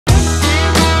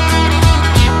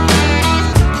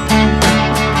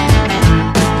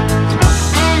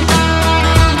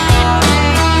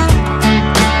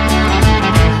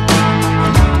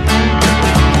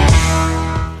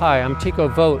Hi, I'm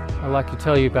Vogt. I'd like to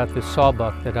tell you about this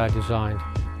sawbuck that I designed.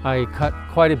 I cut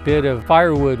quite a bit of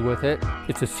firewood with it.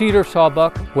 It's a cedar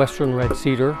sawbuck, western red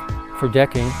cedar, for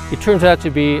decking. It turns out to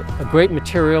be a great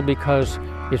material because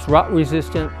it's rot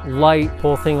resistant, light. The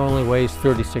whole thing only weighs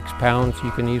 36 pounds. You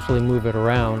can easily move it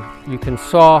around. You can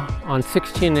saw on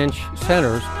 16-inch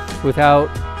centers without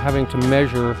having to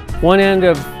measure. One end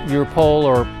of your pole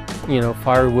or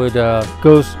firewood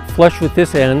goes flush with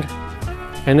this end,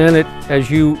 and then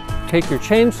as you take your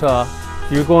chainsaw,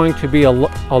 you're going to be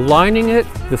aligning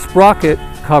the sprocket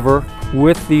cover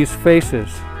with these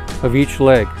faces of each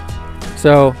leg.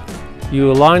 So you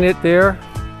align it there,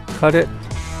 cut it,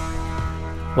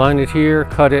 line it here,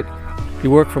 cut it.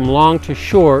 You work from long to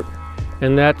short,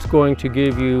 and that's going to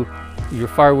give you your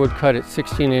firewood cut at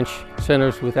 16-inch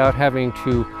centers without having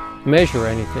to measure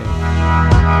anything.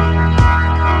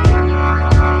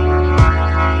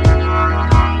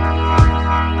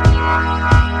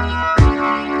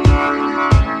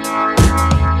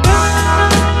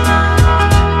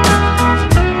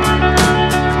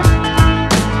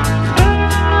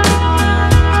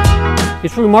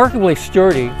 It's remarkably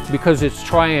sturdy because it's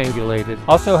triangulated.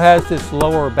 Also has this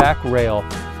lower back rail,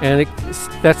 and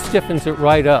that stiffens it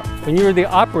right up. When you're the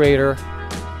operator,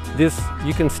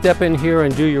 you can step in here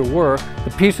and do your work.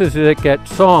 The pieces that get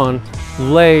sawn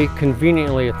lay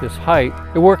conveniently at this height.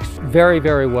 It works very,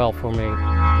 very well for me.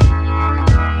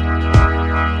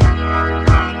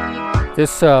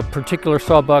 This particular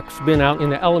sawbuck's been out in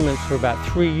the elements for about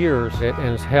 3 years and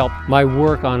has helped my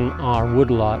work on our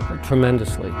woodlot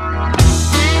tremendously.